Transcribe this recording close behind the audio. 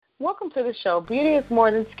Welcome to the show, Beauty is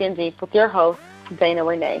More Than Skin Deep, with your host, Dana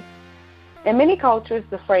Renee. In many cultures,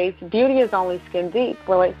 the phrase beauty is only skin deep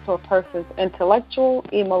relates to a person's intellectual,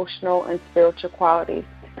 emotional, and spiritual qualities.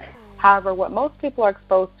 However, what most people are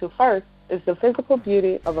exposed to first is the physical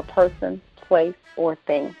beauty of a person, place, or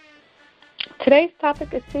thing. Today's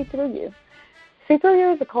topic is See Through You. See Through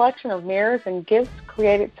You is a collection of mirrors and gifts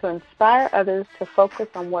created to inspire others to focus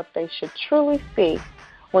on what they should truly see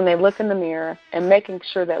when they look in the mirror, and making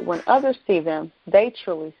sure that when others see them, they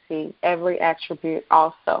truly see every attribute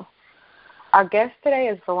also. Our guest today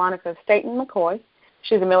is Veronica Staten McCoy.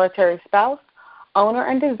 She's a military spouse, owner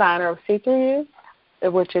and designer of See Through You,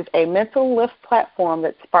 which is a mental lift platform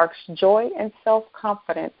that sparks joy and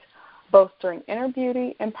self-confidence, bolstering inner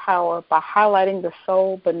beauty and power by highlighting the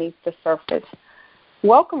soul beneath the surface.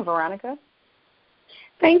 Welcome, Veronica.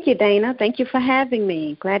 Thank you, Dana. Thank you for having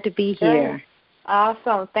me. Glad to be here.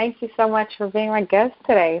 Awesome. Thank you so much for being my guest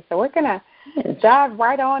today. So we're going to dive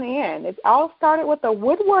right on in. It all started with a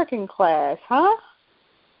woodworking class, huh?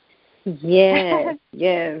 Yes,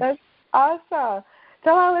 yes. That's awesome.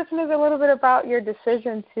 Tell our listeners a little bit about your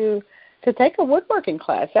decision to take a woodworking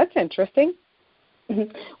class. That's interesting.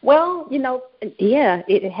 Well,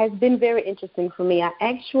 it has been very interesting for me. I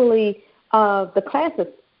actually, the class is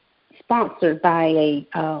sponsored by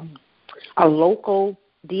a local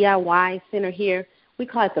DIY center here. We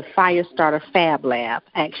call it the Firestarter Fab Lab,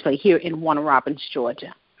 actually, here in Warner Robins,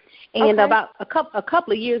 Georgia. And about a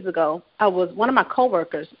couple of years ago, one of my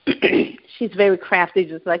coworkers. She's very crafty,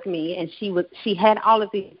 just like me, and she had all of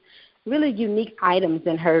these really unique items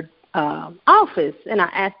in her office. And I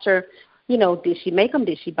asked her, did she make them?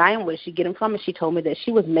 Did she buy them? Where did she get them from? And she told me that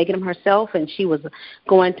she was making them herself, and she was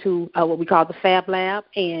going to what we call the Fab Lab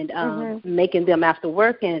and making them after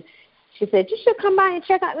work. And she said, you should come by and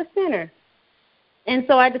check out the center. And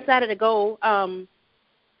so I decided to go,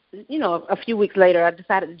 a few weeks later, I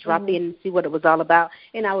decided to drop in and see what it was all about.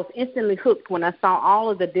 And I was instantly hooked when I saw all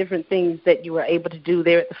of the different things that you were able to do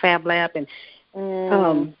there at the Fab Lab. And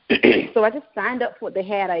so I just signed up for it. They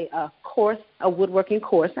had a course, a woodworking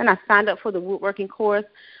course, and I signed up for the woodworking course.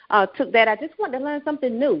 Took that. I just wanted to learn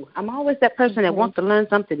something new. I'm always that person that wants to learn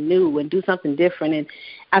something new and do something different. And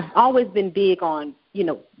I've always been big on,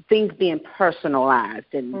 things being personalized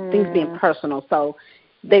and things being personal. So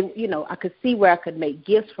they, I could see where I could make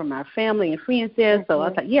gifts for my family and friends there. So I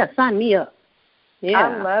was like, yeah, sign me up. Yeah.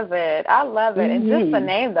 I love it. And just the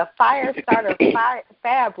name, the Firestarter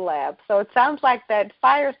Fab Lab. So it sounds like that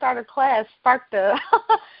Firestarter class sparked a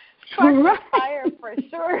fire for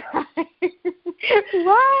sure.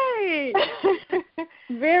 Right.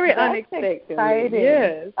 Very unexpected. Exciting.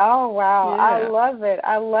 Yes. Oh, wow. Yeah.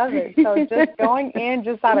 I love it. So just going in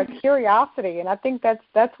just out of curiosity, and I think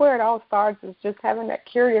that's where it all starts, is just having that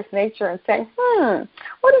curious nature and saying,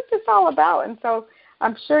 what is this all about? And so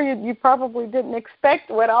I'm sure you probably didn't expect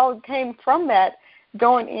what all came from that,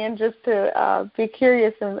 going in just to be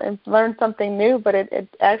curious and learn something new, but it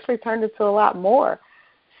actually turned into a lot more.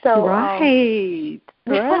 So right.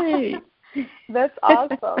 That's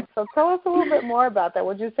awesome. So tell us a little bit more about that.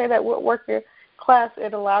 Would you say that woodworking class,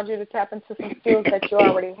 it allowed you to tap into some skills that you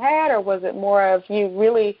already had, or was it more of you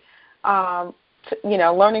really,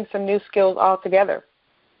 learning some new skills altogether?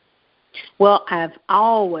 Well, I've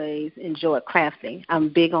always enjoyed crafting. I'm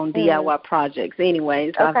big on DIY projects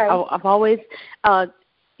anyways. Okay. I've always,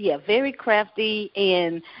 very crafty,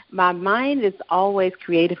 and my mind is always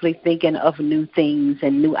creatively thinking of new things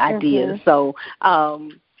and new ideas. So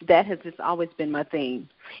that has just always been my thing.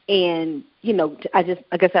 And, I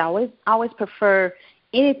guess I always prefer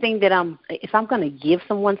anything that if I'm going to give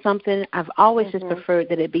someone something, I've always just preferred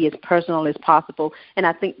that it be as personal as possible. And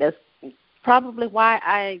I think that's probably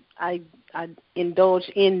why I indulge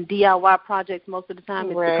in DIY projects most of the time,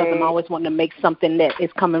 is because I'm always wanting to make something that is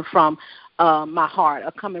coming from my heart, or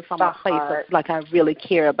coming from a place of, like, I really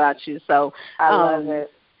care about you. So I love it.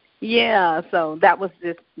 Yeah, so that was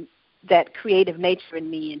just that creative nature in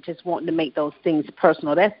me, and just wanting to make those things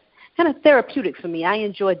personal. That's kind of therapeutic for me. I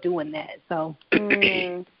enjoy doing that. So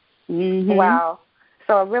Wow.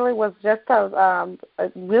 So it really was just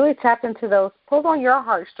really tapped into those, pulled on your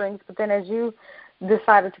heartstrings, but then as you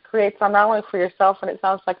decided to create some not only for yourself, and it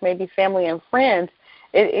sounds like maybe family and friends,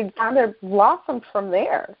 it kind of blossomed from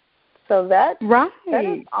there. So that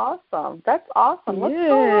is awesome. That's awesome. Let's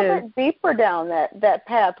go a little bit deeper down that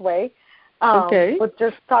pathway. With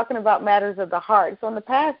just talking about matters of the heart. So in the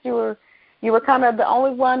past, you were kind of the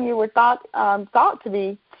only one you were thought to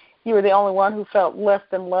be. You were the only one who felt less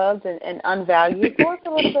than loved and unvalued. Tell us a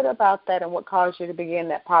little bit about that and what caused you to begin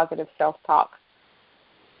that positive self-talk.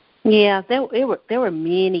 Yeah, there were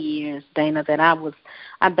many years, Dana, that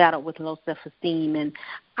I battled with low self-esteem, and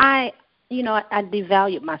I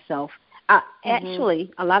devalued myself.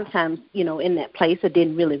 Actually, a lot of times, in that place, I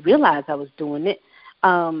didn't really realize I was doing it.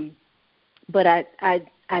 But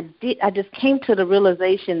I just came to the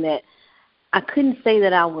realization that I couldn't say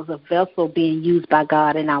that I was a vessel being used by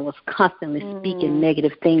God, and I was constantly speaking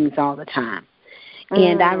negative things all the time.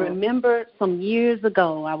 And I remember some years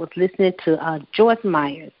ago, I was listening to Joyce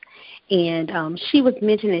Myers, and she was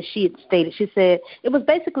mentioning, she had stated, she said, it was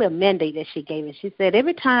basically a mandate that she gave us. She said,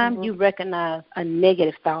 every time you recognize a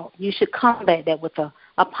negative thought, you should combat that with a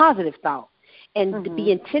positive thought, and to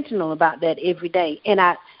be intentional about that every day. And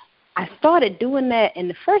I started doing that, and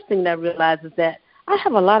the first thing that I realized is that I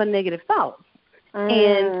have a lot of negative thoughts.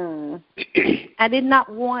 And I did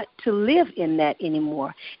not want to live in that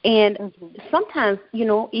anymore. And sometimes,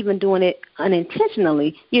 even doing it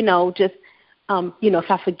unintentionally, just,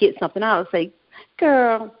 if I forget something, I would say,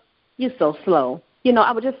 girl, you're so slow.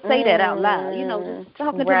 I would just say that out loud, just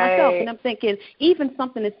talking to myself. And I'm thinking, even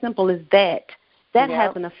something as simple as that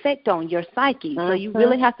has an effect on your psyche. So you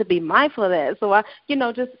really have to be mindful of that. So I,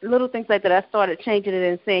 just little things like that, I started changing it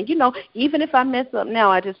and saying, even if I mess up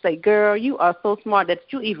now, I just say, girl, you are so smart that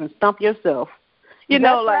you even stump yourself. That's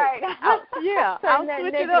right. I'll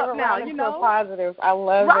switch it up now, positive. I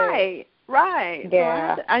love it. Right.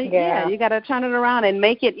 Yeah. So you got to turn it around and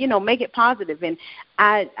make it positive. And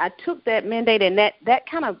I took that mandate, and that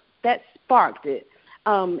sparked it.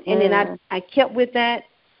 And then I kept with that.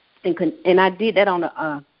 And I did that on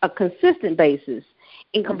a consistent basis.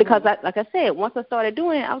 Because, like I said, once I started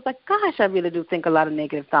doing it, I was like, gosh, I really do think a lot of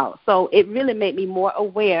negative thoughts. So it really made me more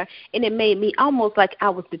aware, and it made me almost like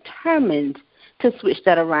I was determined to switch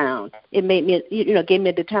that around. It made me, gave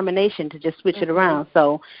me a determination to just switch it around.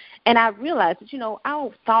 So, and I realized that,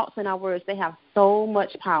 our thoughts and our words, they have so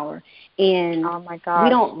much power. And oh my God,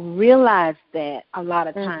 we don't realize that a lot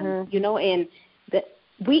of times, and that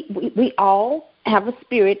we all have a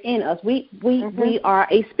spirit in us. We are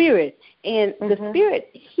a spirit, and the spirit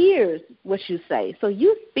hears what you say. So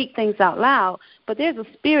you speak things out loud, but there's a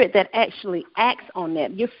spirit that actually acts on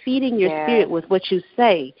that. You're feeding your spirit with what you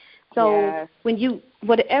say. So when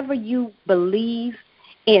whatever you believe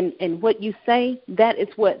in what you say, that is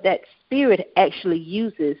what that spirit actually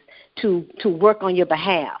uses to work on your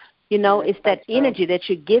behalf. It's that energy that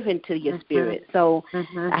you're giving to your spirit. So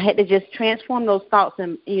I had to just transform those thoughts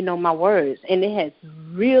and, my words. And it has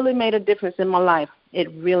really made a difference in my life. It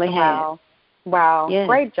really has. Wow. Yes.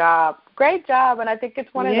 Great job. And I think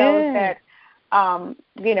it's one of those that,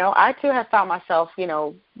 I too have found myself,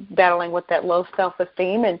 battling with that low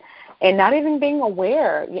self-esteem and not even being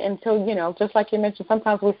aware until, just like you mentioned,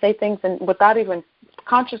 sometimes we say things and without even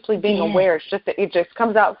consciously being aware. It's just that it just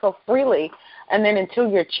comes out so freely. And then until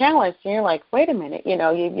you're challenged, and you're like, wait a minute,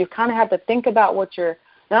 you kind of have to think about what you're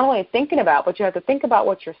not only thinking about, but you have to think about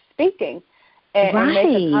what you're speaking and make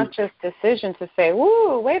a conscious decision to say,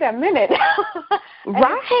 woo, wait a minute.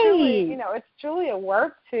 It's truly a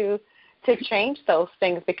work to change those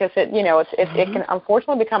things because it can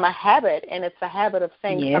unfortunately become a habit, and it's a habit of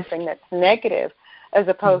saying something that's negative as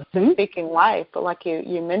opposed to speaking life. But like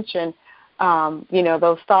you mentioned,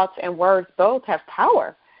 those thoughts and words both have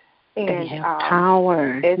power. And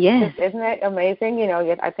power. Just, isn't it amazing?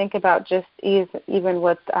 I think about just even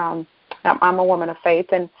with I'm a woman of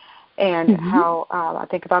faith, and how I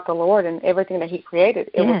think about the Lord and everything that He created.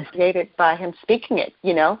 It was created by Him speaking it.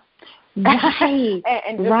 Right.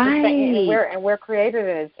 and we're created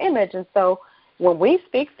in His image, and so when we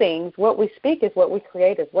speak things, what we speak is what we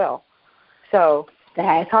create as well. So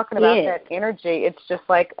talking about that energy, it's just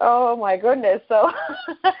like, oh my goodness. So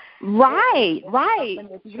right.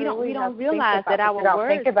 We don't realize that our words. We don't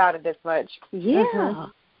think about it as much. Yeah.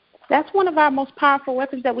 That's one of our most powerful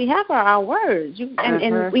weapons that we have are our words.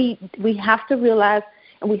 And we have to realize,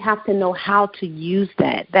 and we have to know how to use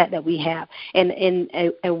that we have. And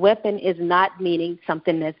a weapon is not meaning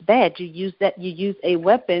something that's bad. You use a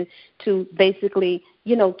weapon to basically,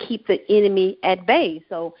 keep the enemy at bay.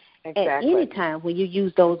 So at any time when you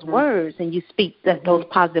use those words and you speak those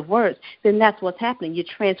positive words, then that's what's happening. You're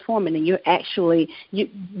transforming, and you're actually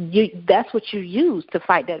that's what you use to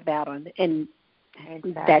fight that battle. And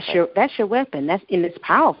that's your weapon. It's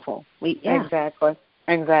powerful. Exactly.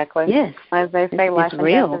 Yes. As they say, life and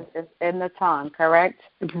death is in the tongue, correct?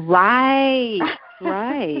 Right.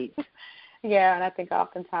 Yeah, and I think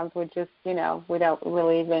oftentimes we just, we don't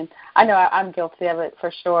really even. I know I'm guilty of it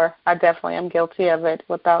for sure. I definitely am guilty of it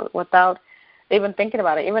without even thinking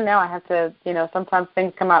about it. Even now, I have to, sometimes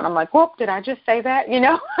things come out and I'm like, whoop, did I just say that?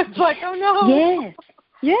 It's like, oh no. Yes.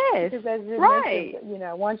 Yes, because as you right.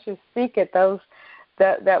 mentioned, once you speak it, those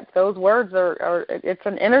words are it's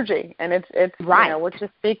an energy, and it's right. What you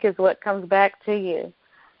speak is what comes back to you.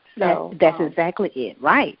 So that's exactly it.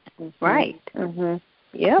 Right. Mm-hmm. Right. Mm-hmm.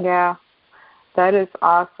 Yep. Yeah. That is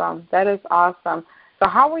awesome. That is awesome. So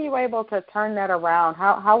how were you able to turn that around?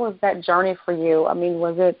 How was that journey for you? I mean,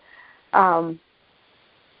 was it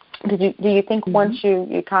do you think once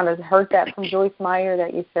you kind of heard that from Joyce Meyer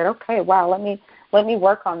that you said, okay, wow, let me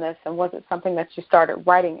work on this, and was it something that you started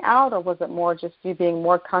writing out, or was it more just you being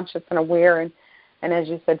more conscious and aware and as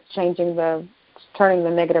you said, turning the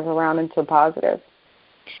negative around into positive?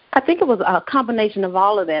 I think it was a combination of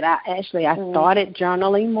all of that. I started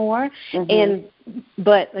journaling more,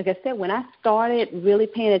 but like I said, when I started really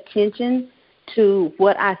paying attention to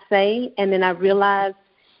what I say, and then I realized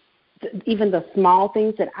even the small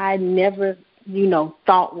things that I never,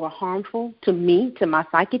 thought were harmful to me, to my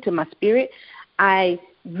psyche, to my spirit, I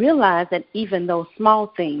realized that even those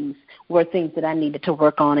small things were things that I needed to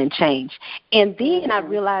work on and change. And then I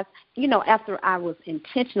realized, after I was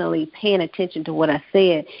intentionally paying attention to what I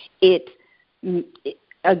said, it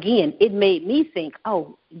made me think,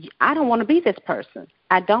 oh, I don't want to be this person.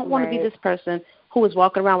 I don't want to be this person who is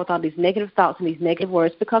walking around with all these negative thoughts and these negative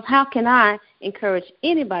words, because how can I encourage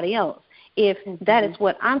anybody else if that is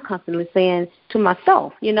what I'm constantly saying to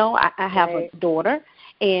myself? I have a daughter,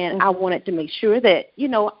 and I wanted to make sure that,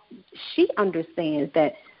 she understands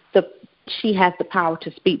that she has the power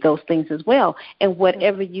to speak those things as well. And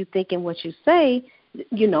whatever you think and what you say,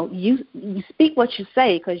 you speak what you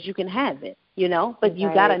say because you can have it, but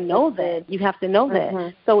you got to know that. You have to know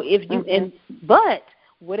that. So if you but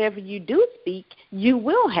whatever you do speak, you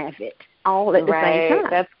will have it all at the same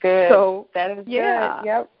time. That's good. So that is good.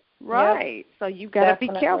 Yep. Right. Yep. So you got to be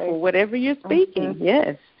careful whatever you're speaking.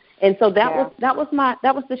 Yes. And so that was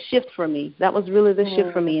the shift for me. That was really the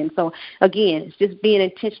shift for me. And so again, it's just being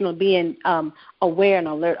intentional, being aware and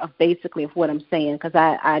alert of basically of what I'm saying, because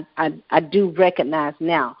I do recognize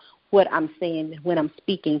now what I'm saying when I'm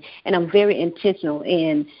speaking, and I'm very intentional.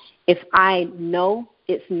 And if I know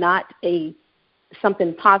it's not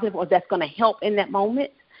something positive or that's going to help in that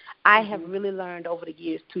moment, I have really learned over the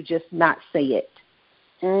years to just not say it.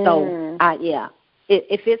 So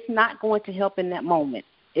if it's not going to help in that moment,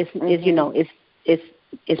 it's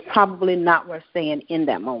probably not worth saying in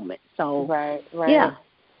that moment. So right. Yeah,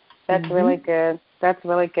 that's really good. That's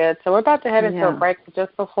really good. So we're about to head into a break. But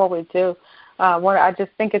just before we do, I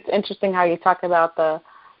just think it's interesting how you talk about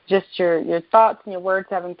your thoughts and your words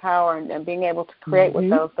having power and being able to create with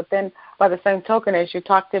those. But then by the same token, as you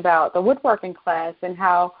talked about the woodworking class and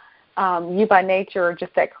how you by nature are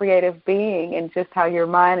just that creative being, and just how your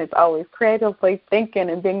mind is always creatively thinking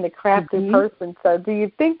and being the crafty person. So do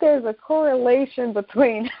you think there's a correlation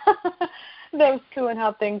between those two and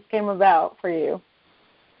how things came about for you?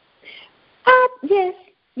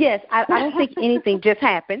 Yes. I don't think anything just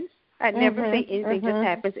happens. I never think anything just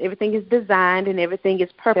happens. Everything is designed and everything is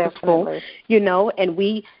purposeful.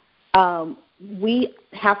 Definitely. And we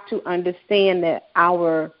have to understand that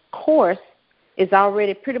our course is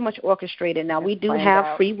already pretty much orchestrated. Now, we do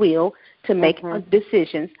have free will to make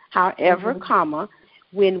decisions. However,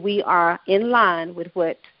 when we are in line with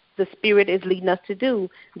what the Spirit is leading us to do,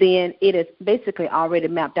 then it is basically already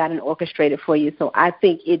mapped out and orchestrated for you. So I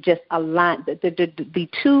think it just aligned, the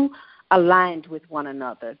two aligned with one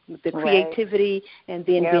another, the creativity and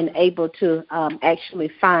then being able to actually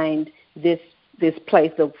find this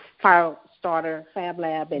place of Firestarter Fab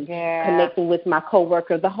Lab and connecting with my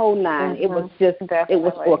coworker, the whole nine. It was just it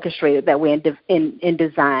was orchestrated that way in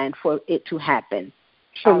design for it to happen,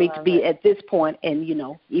 for me to be at this point, and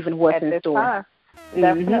even what's in store.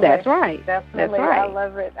 That's right. Definitely. That's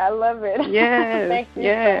right. I love it. Yes. Thank you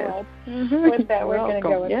so much. With that, we're going to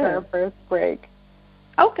go into our first break.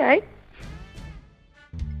 Okay.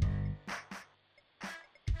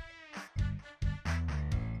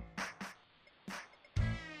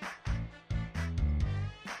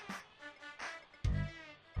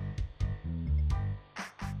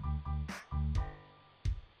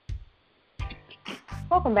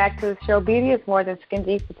 Welcome back to the show, Beauty is More Than Skin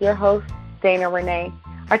Deep, with your host, Dana Renee.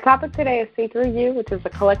 Our topic today is See Through You, which is a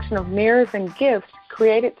collection of mirrors and gifts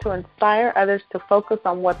created to inspire others to focus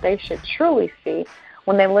on what they should truly see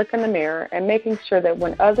when they look in the mirror, and making sure that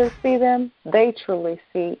when others see them, they truly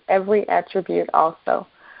see every attribute also.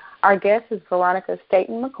 Our guest is Veronica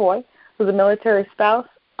Staten McCoy, who's a military spouse,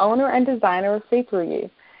 owner, and designer of See Through You.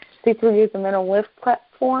 See Through You is a mental lift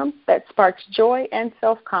platform that sparks joy and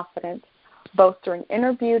self-confidence, bolstering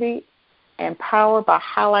inner beauty and power by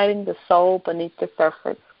highlighting the soul beneath the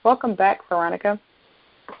surface. Welcome back, Veronica.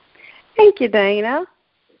 Thank you, Dana.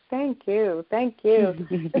 Thank you. Thank you.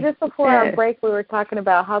 And just before our break, we were talking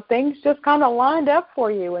about how things just kind of lined up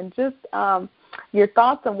for you, and just your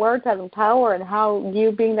thoughts and words having power, and how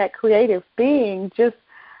you, being that creative being, just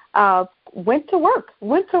went to work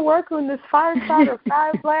in this fireside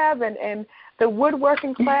science lab, and the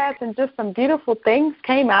woodworking class, and just some beautiful things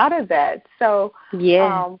came out of that. So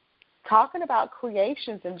talking about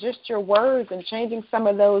creations and just your words and changing some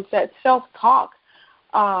of those, that self-talk,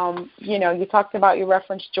 you talked about, you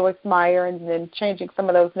referenced Joyce Meyer, and then changing some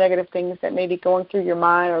of those negative things that may be going through your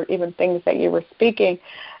mind, or even things that you were speaking,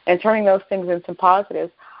 and turning those things into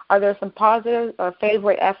positives. Are there some positive or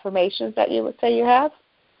favorite affirmations that you would say you have?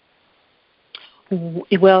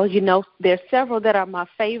 Well, there's several that are my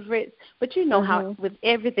favorites, but how with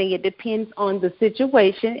everything, it depends on the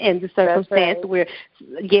situation and the circumstance. Right.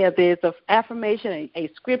 Where, there's an affirmation, a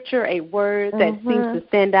scripture, a word that seems to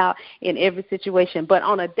stand out in every situation. But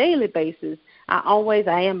on a daily basis, I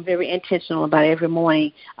am very intentional about every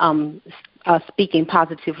morning speaking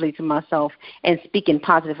positively to myself and speaking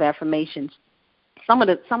positive affirmations. Some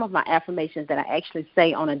of my affirmations that I actually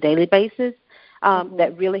say on a daily basis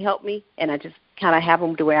that really help me, and I just kind of have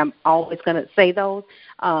them to where I'm always going to say those.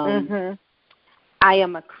 I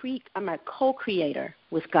am a co-creator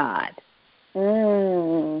with God.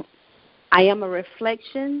 I am a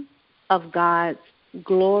reflection of God's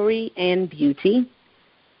glory and beauty.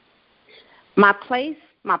 My place,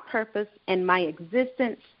 my purpose, and my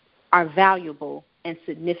existence are valuable and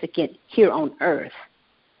significant here on earth.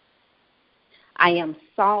 I am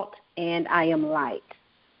salt and I am light.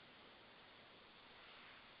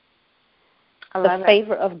 The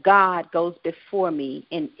favor of God goes before me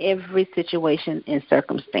in every situation and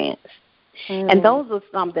circumstance. And those are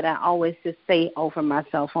some that I always just say over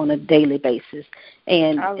myself on a daily basis,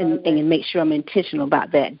 and make sure I'm intentional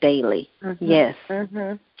about that daily. Yes.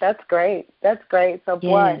 That's great. So,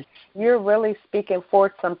 boy, you're really speaking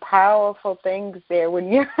forth some powerful things there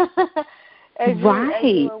when you're as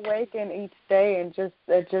you awaken each day, and just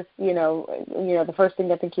the first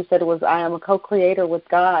thing I think you said was, I am a co-creator with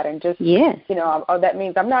God, and just that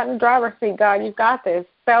means I'm not in the driver's seat. God, you've got this.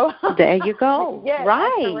 So there you go.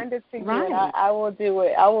 I surrender to you, and I will do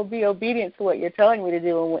it. I will be obedient to what you're telling me to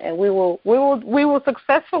do, and we will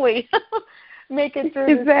successfully make it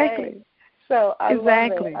through this day. So I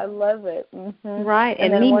love it. Right,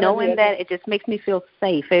 and me knowing that, it just makes me feel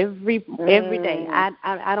safe every day.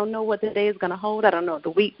 I don't know what the day is going to hold. I don't know what the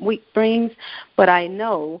week brings, but I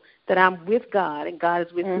know that I'm with God and God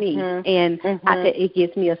is with me, and it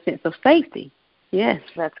gives me a sense of safety. Yes,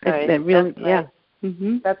 that's great. That really,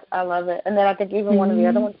 I love it. And then I think even one of the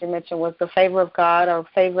other ones you mentioned was the favor of God, or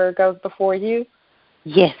favor goes before you.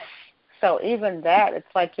 Yes. So even that,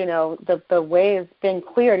 it's like, the way is being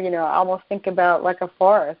cleared, I almost think about like a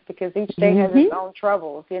forest, because each day has its own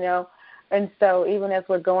troubles, And so even as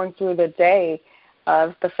we're going through the day,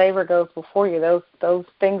 if the favor goes before you, those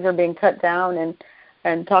things are being cut down,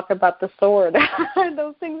 and talk about the sword.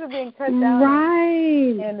 Those things are being cut down.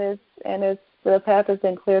 Right. And it's the path has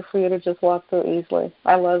been cleared for you to just walk through easily.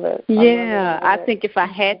 I love it. I think if I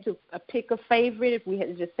had to pick a favorite, if we had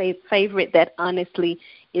to just say favorite, that honestly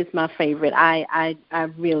is my favorite. I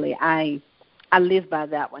really live by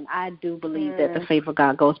that one. I do believe that the favor of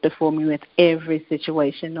God goes before me with every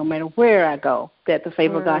situation, no matter where I go, that the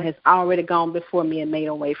favor of God has already gone before me and made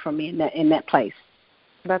a way for me in that place.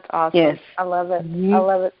 That's awesome. Yes. I love it. I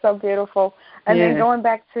love it. So beautiful. And then going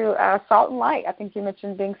back to salt and light, I think you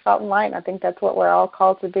mentioned being salt and light, and I think that's what we're all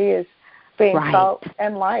called to be, is being salt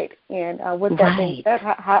and light. And with that being said,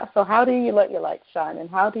 how do you let your light shine,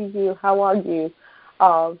 and how are you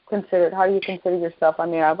considered? How do you consider yourself? I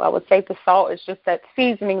mean, I would say the salt is just that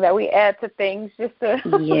seasoning that we add to things, just to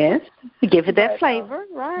to give it that flavor.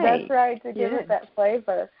 That's right, to give it that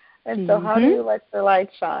flavor. And so, how do you let your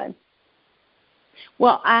light shine?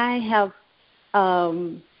 Well, I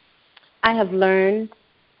have learned,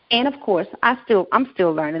 and of course, I'm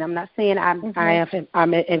still learning. I'm not saying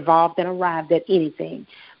I'm involved and arrived at anything,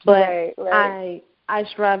 but I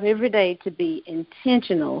strive every day to be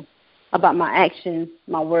intentional about my actions,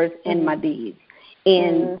 my words, and my deeds,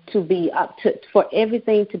 and to be for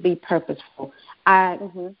everything to be purposeful. I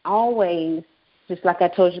always, just like I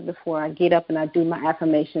told you before, I get up and I do my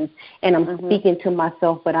affirmations, and I'm speaking to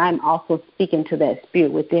myself, but I'm also speaking to that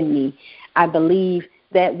spirit within me. I believe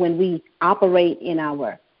that when we operate in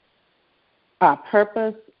our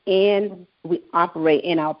purpose, and we operate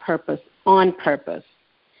in our purpose on purpose,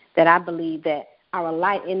 that I believe that our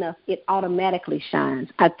light in us, it automatically shines.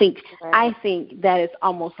 I think that is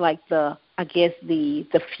almost like the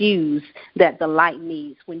fuse that the light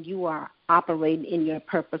needs when you are operating in your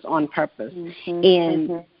purpose on purpose.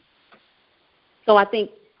 And So I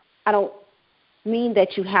think I don't mean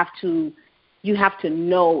that you have to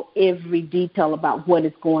know every detail about what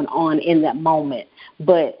is going on in that moment,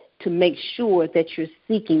 but to make sure that you're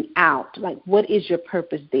seeking out, like, what is your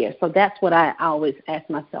purpose there? So that's what I always ask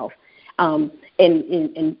myself. And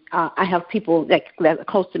I have people that are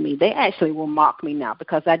close to me. They actually will mock me now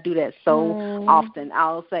because I do that so often.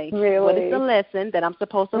 I'll say, really? What is the lesson that I'm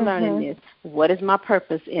supposed to learn in this? What is my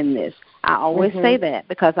purpose in this? I always say that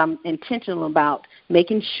because I'm intentional about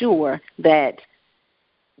making sure that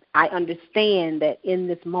I understand that in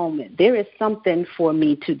this moment there is something for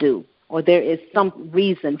me to do, or there is some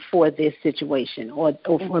reason for this situation, or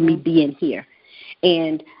for me being here.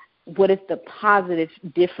 And what is the positive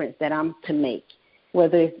difference that I'm to make,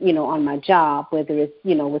 whether it's, on my job, whether it's,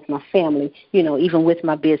 with my family, even with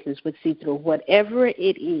my business, with See-Through, whatever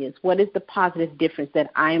it is, what is the positive difference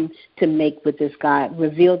that I'm to make with this, God?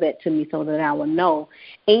 Reveal that to me so that I will know.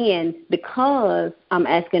 And because I'm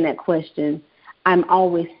asking that question, I'm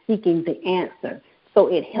always seeking the answer. So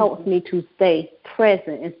it helps me to stay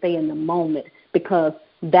present and stay in the moment, because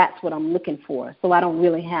that's what I'm looking for. So I don't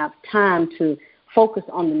really have time to focus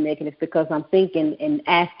on the negative, because I'm thinking and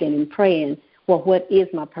asking and praying, well, what is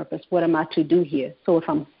my purpose? What am I to do here? So if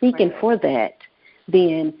I'm seeking for that,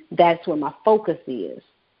 then that's where my focus is.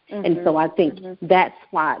 And so I think that's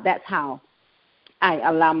how I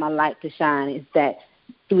allow my light to shine, is that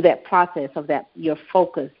through that process of that, your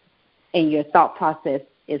focus and your thought process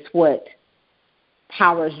is what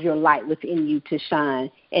powers your light within you to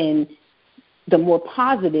shine. And the more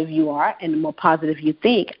positive you are and the more positive you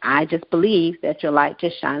think, I just believe that your light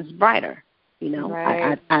just shines brighter.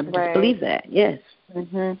 I just believe that. Yes.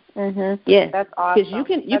 Yes. That's awesome.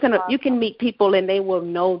 Because you can meet people and they will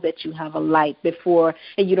know that you have a light before,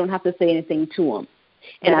 and you don't have to say anything to them.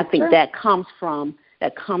 And I think that comes from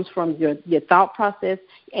your thought process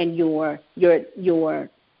and your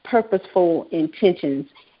purposeful intentions.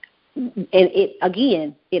 And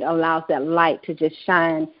it allows that light to just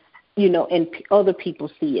shine, and other people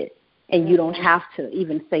see it, and you don't have to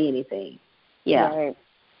even say anything. Yeah. Right.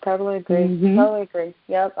 Totally agree. Totally agree.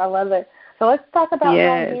 Yep, I love it. So let's talk about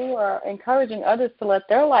how you are encouraging others to let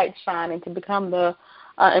their light shine and to become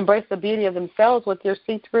embrace the beauty of themselves with your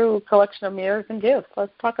See-Through collection of mirrors and gifts.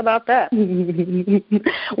 Let's talk about that.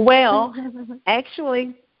 Well,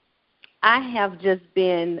 actually, I have just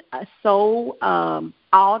been so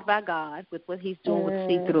awed by God with what He's doing with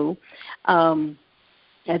See-Through.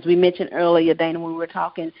 As we mentioned earlier, Dana, when we were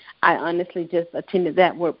talking, I honestly just attended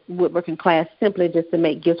that woodworking class simply just to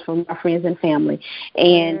make gifts for my friends and family.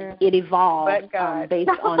 And it evolved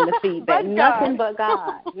based on the feedback. Nothing but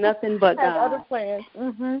God. Nothing but God. Had other plans.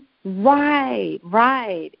 Right.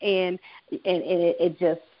 And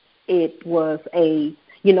it was a,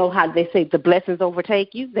 how they say the blessings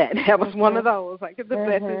overtake you? That was one of those, like the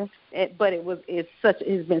blessings. But it has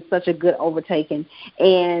been such a good overtaking.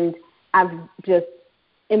 And I've just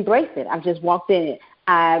embraced it. I've just walked in it.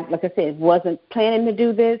 Like I said, wasn't planning to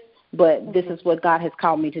do this, but this is what God has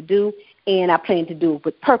called me to do, and I plan to do it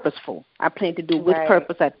with purposeful. I plan to do it with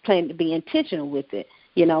purpose. I plan to be intentional with it,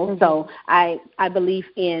 So I believe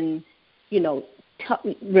in,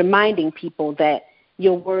 reminding people that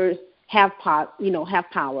your words have power,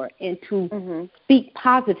 and to speak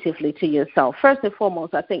positively to yourself. First and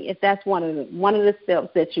foremost, I think if that's one of the steps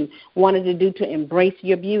that you wanted to do to embrace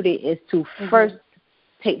your beauty, is to first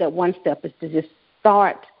take that one step, is to just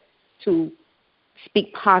start to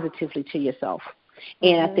speak positively to yourself.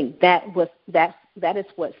 And I think that is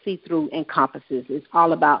what See-Through encompasses. It's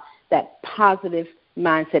all about that positive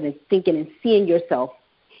mindset and thinking and seeing yourself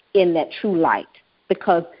in that true light,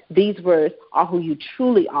 because these words are who you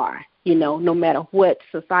truly are. No matter what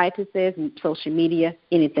society says, and social media,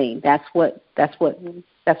 anything. That's what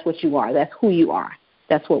you are. That's who you are.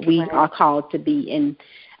 That's what we are called to be. And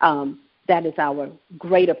that is our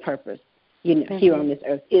greater purpose, here on this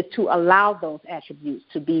earth, is to allow those attributes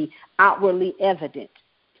to be outwardly evident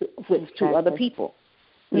to other people,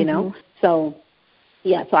 So,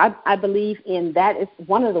 so I believe in that. Is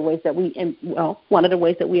one of the ways that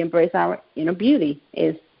we embrace our inner beauty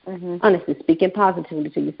is honestly speaking positively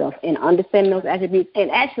to yourself and understanding those attributes and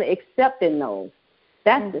actually accepting those.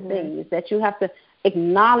 That's the thing, is that you have to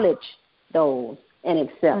acknowledge those and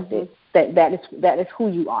accept it. That is who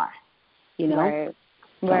you are.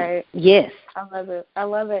 Right. Yes. I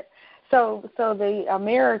love it. So the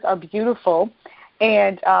mirrors are beautiful,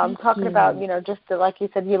 and talking about, just like you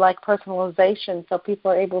said, you like personalization, so people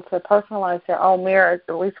are able to personalize their own mirrors,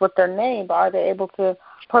 at least with their name, but are they able to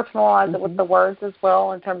personalize it with the words as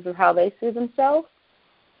well in terms of how they see themselves?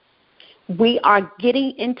 We are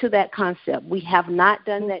getting into that concept. We have not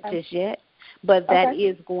done that just yet. But that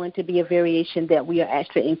is going to be a variation that we are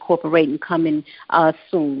actually incorporating coming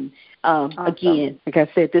soon. Awesome. Again, like I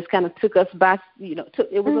said, this kind of took us by,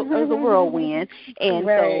 it was a whirlwind. And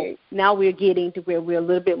so now we're getting to where we're a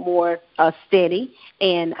little bit more steady,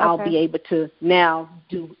 and I'll be able to now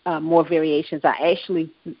do more variations. I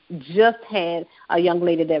actually just had a young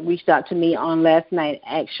lady that reached out to me on last night,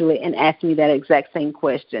 actually, and asked me that exact same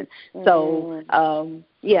question. So,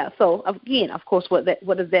 so again, of course, what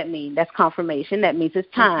does that mean? That's confirmation. That means it's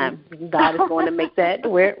time. God is going to make that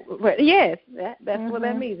where that's what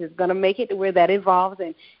that means. It's going to make it to where that evolves,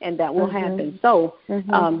 and that will happen. So,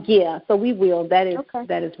 so we will. That is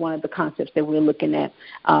one of the concepts that we're looking at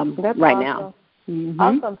right now.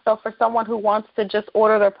 Awesome. So for someone who wants to just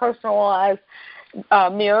order their personalized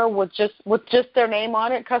mirror with just their name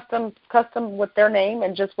on it, custom with their name,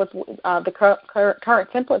 and just with the current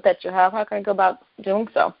template that you have, how can I go about doing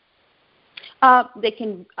so? They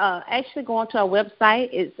can actually go onto our website.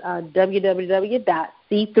 It's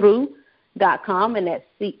www.seethrough.com, and that's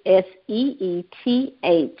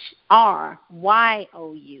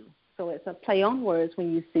SEETHRYOU. So it's a play on words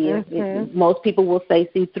when you see it. Most people will say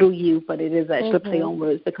see through you, but it is actually a play on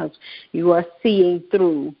words because you are seeing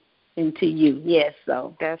through into you. Yes,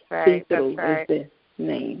 so that's right. See through is the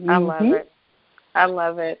name. I love it. I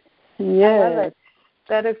love it. Yeah. I love it.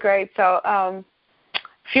 That is great. So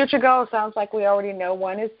future goals, sounds like we already know.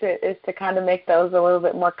 One is to kind of make those a little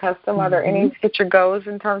bit more custom. Are there any future goals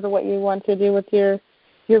in terms of what you want to do with your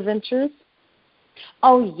ventures?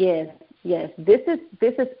 Oh, yes. Yes, this is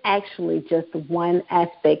actually just one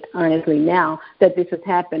aspect, honestly, now that this has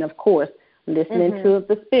happened, of course, listening to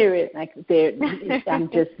the Spirit, like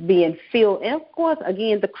I'm just being filled. And, of course,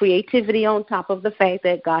 again, the creativity on top of the fact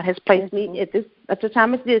that God has placed me at the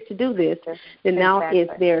time it's this to do this. And now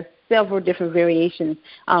there are several different variations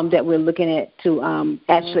that we're looking at to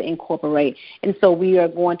actually incorporate. And so we are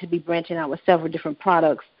going to be branching out with several different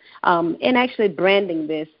products and actually branding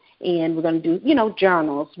this. And we're going to do,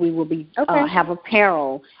 journals. We will be have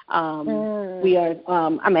apparel. We are.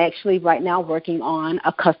 I'm actually right now working on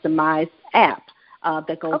a customized app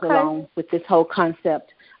that goes along with this whole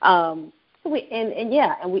concept.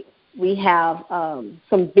 We have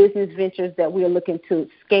some business ventures that we are looking to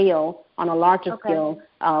scale on a larger scale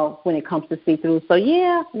when it comes to see-through. So we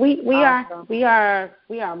are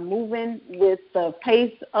moving with the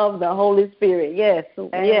pace of the Holy Spirit. Yes,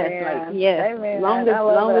 Amen. Amen. As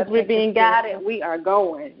long as we're being guided, we are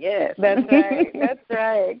going. Yes, that's right. That's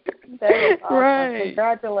right. That is awesome. Right.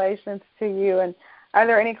 Congratulations to you. And are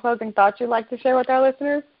there any closing thoughts you'd like to share with our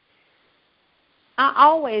listeners? I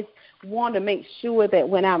always want to make sure that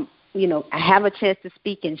when I have a chance to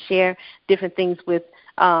speak and share different things with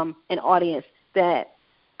an audience, that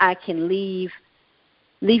I can leave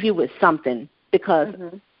you with something, because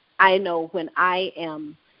I know when I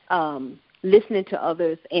am listening to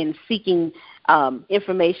others and seeking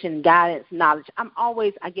information, guidance, knowledge, I'm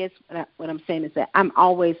always, I guess what I'm saying is that I'm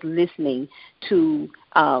always listening to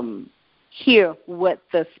hear what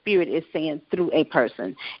the Spirit is saying through a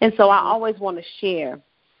person. And so I always want to share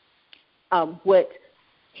what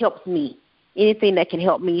helps me. Anything that can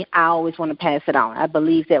help me, I always want to pass it on. I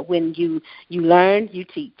believe that when you learn, you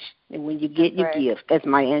teach. And when you get, you give, as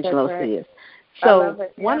Maya Angelou says. So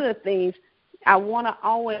one of the things I want to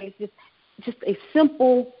always, just a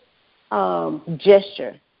simple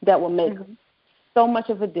gesture that will make so much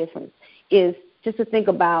of a difference, is just to think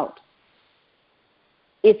about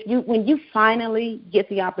when you finally get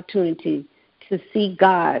the opportunity to see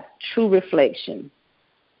God's true reflection,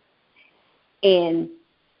 and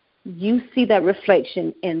you see that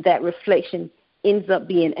reflection, and that reflection ends up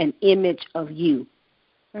being an image of you.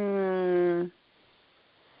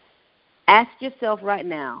 Ask yourself right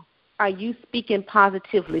now, are you speaking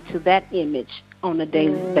positively to that image on a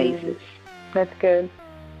daily basis? That's good.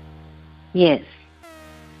 Yes.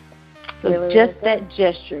 So really, just that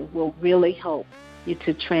gesture will really help you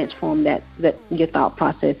to transform that your thought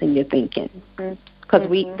process and your thinking. Because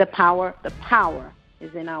the power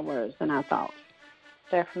is in our words and our thoughts.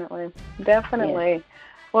 Definitely. Yes.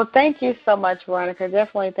 Well, thank you so much, Veronica.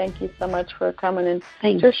 Definitely thank you so much for coming and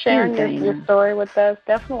just sharing your story with us.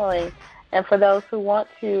 Definitely. And for those who want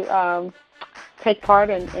to take part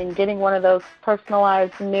in getting one of those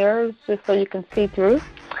personalized mirrors just so you can see through,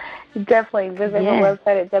 definitely visit her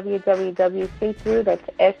website at www.seethrough, that's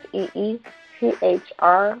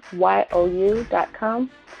SEETHRYOU.com.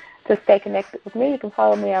 To stay connected with me, you can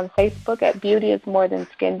follow me on Facebook at Beauty is More Than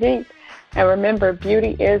Skin Deep. And remember,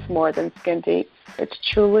 beauty is more than skin deep. It's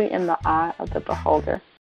truly in the eye of the beholder.